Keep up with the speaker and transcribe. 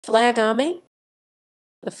Flagami?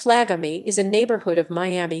 The Flagami is a neighborhood of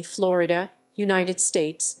Miami, Florida, United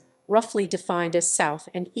States, roughly defined as south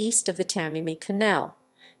and east of the Tamiami Canal,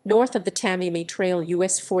 north of the Tamiami Trail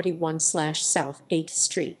US 41/South 8th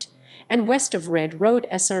Street, and west of Red Road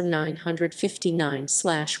SR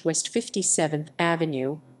 959/West 57th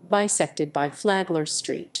Avenue, bisected by Flagler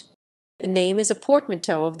Street. The name is a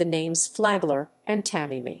portmanteau of the names Flagler and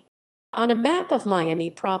Tamiami. On a map of Miami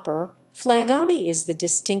proper, Flagami is the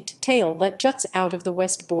distinct tail that juts out of the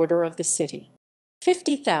west border of the city.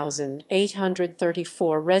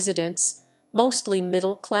 50,834 residents, mostly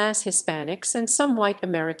middle-class Hispanics and some white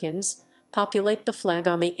Americans, populate the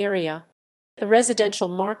Flagami area. The residential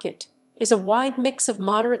market is a wide mix of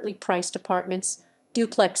moderately priced apartments,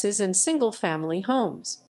 duplexes, and single-family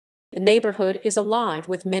homes. The neighborhood is alive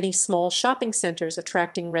with many small shopping centers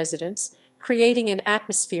attracting residents, creating an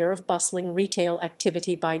atmosphere of bustling retail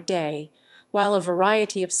activity by day, while a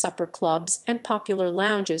variety of supper clubs and popular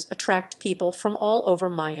lounges attract people from all over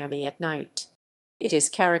Miami at night. It is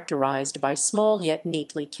characterized by small yet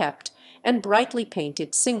neatly kept and brightly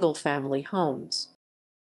painted single-family homes.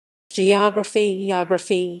 Geography.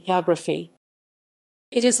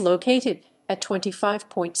 It is located at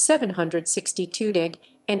 25.762 deg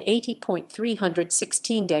and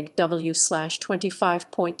 80.316 deg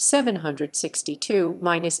W/25.762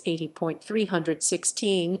 minus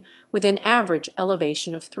 80.316 with an average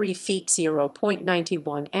elevation of 3 feet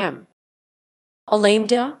 0.91 m.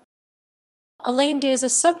 Alameda is a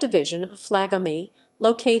subdivision of Flagami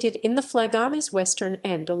located in the Flagami's western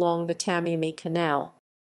end along the Tamiami Canal.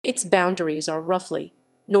 Its boundaries are roughly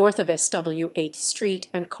north of SW 8th Street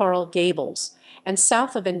and Coral Gables, and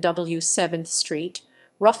south of NW 7th Street,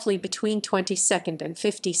 roughly between 22nd and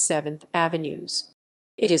 57th Avenues.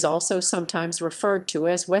 It is also sometimes referred to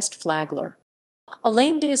as West Flagler.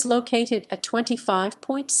 Alameda is located at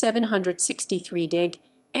 25.763 deg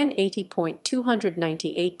and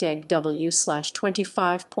 80.298 deg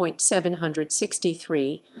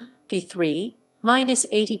W/25.763 V3 minus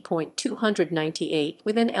 80.298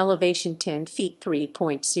 with an elevation 10 feet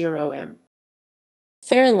 3.0 m.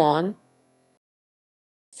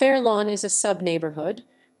 Fairlawn is a sub-neighborhood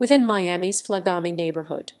within Miami's Flagami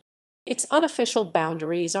neighborhood. Its unofficial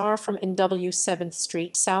boundaries are from NW 7th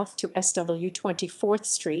Street south to SW 24th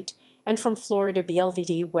Street and from Florida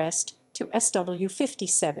BLVD west to SW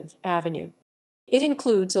 57th Avenue. It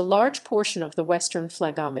includes a large portion of the western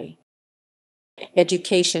Flagami.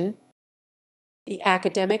 Education. The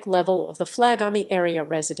academic level of the Flagami area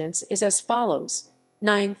residents is as follows: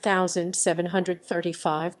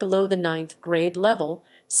 9,735 below the 9th grade level,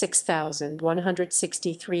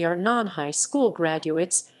 6,163 are non-high school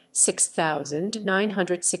graduates,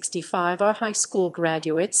 6,965 are high school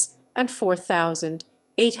graduates, and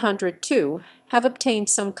 4,802 have obtained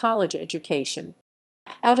some college education.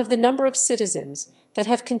 Out of the number of citizens that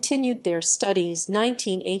have continued their studies,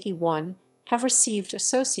 1981 have received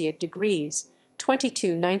associate degrees,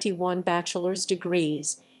 2291 bachelor's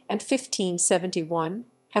degrees, and 1571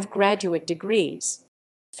 have graduate degrees.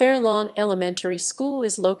 Fairlawn Elementary School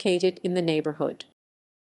is located in the neighborhood.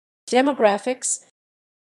 Demographics.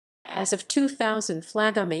 As of 2000,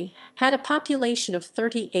 Flagami had a population of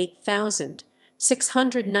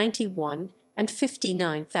 38,691 and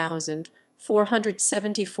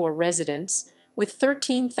 59,474 residents, with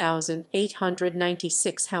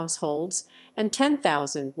 13,896 households and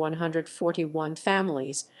 10,141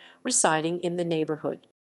 families residing in the neighborhood.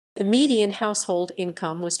 The median household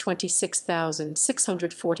income was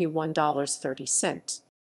 $26,641.30.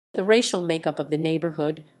 The racial makeup of the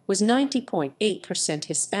neighborhood was 90.8%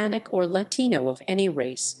 Hispanic or Latino of any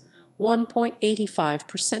race,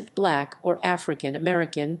 1.85% Black or African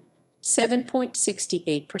American,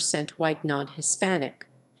 7.68% white non-Hispanic,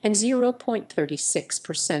 and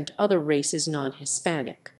 0.36% other races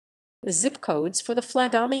non-Hispanic. The zip codes for the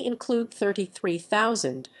Flagami include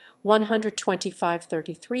 33,125,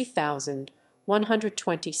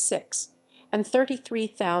 33,126, and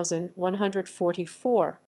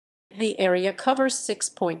 33,144. The area covers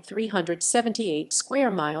 6.378 square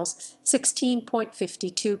miles,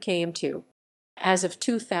 16.52 km2. As of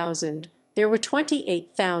 2000, there were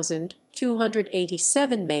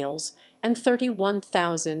 28,287 males and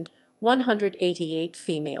 31,188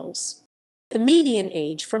 females. The median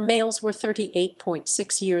age for males were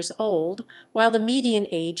 38.6 years old, while the median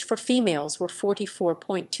age for females were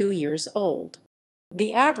 44.2 years old.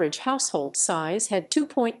 The average household size had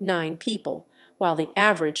 2.9 people, while the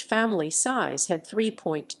average family size had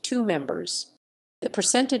 3.2 members. The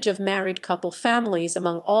percentage of married couple families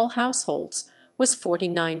among all households was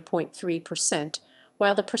 49.3%,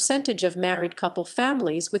 while the percentage of married couple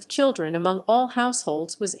families with children among all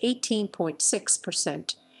households was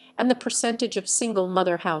 18.6%, and the percentage of single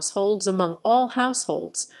mother households among all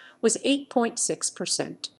households was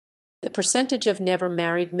 8.6%. The percentage of never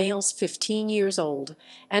married males 15 years old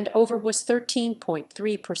and over was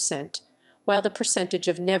 13.3%, while the percentage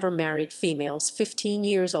of never married females 15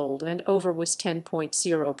 years old and over was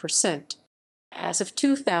 10.0%. As of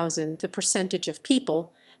 2000, the percentage of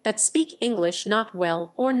people that speak English not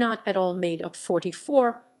well or not at all made up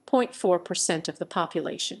 44.4% of the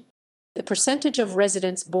population. The percentage of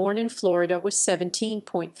residents born in Florida was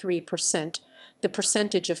 17.3%. The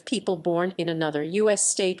percentage of people born in another U.S.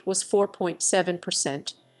 state was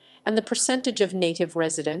 4.7%, and the percentage of native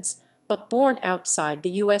residents but born outside the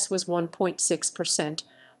U.S. was 1.6%,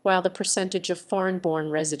 while the percentage of foreign-born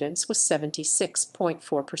residents was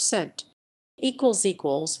 76.4%.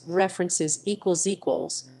 References equals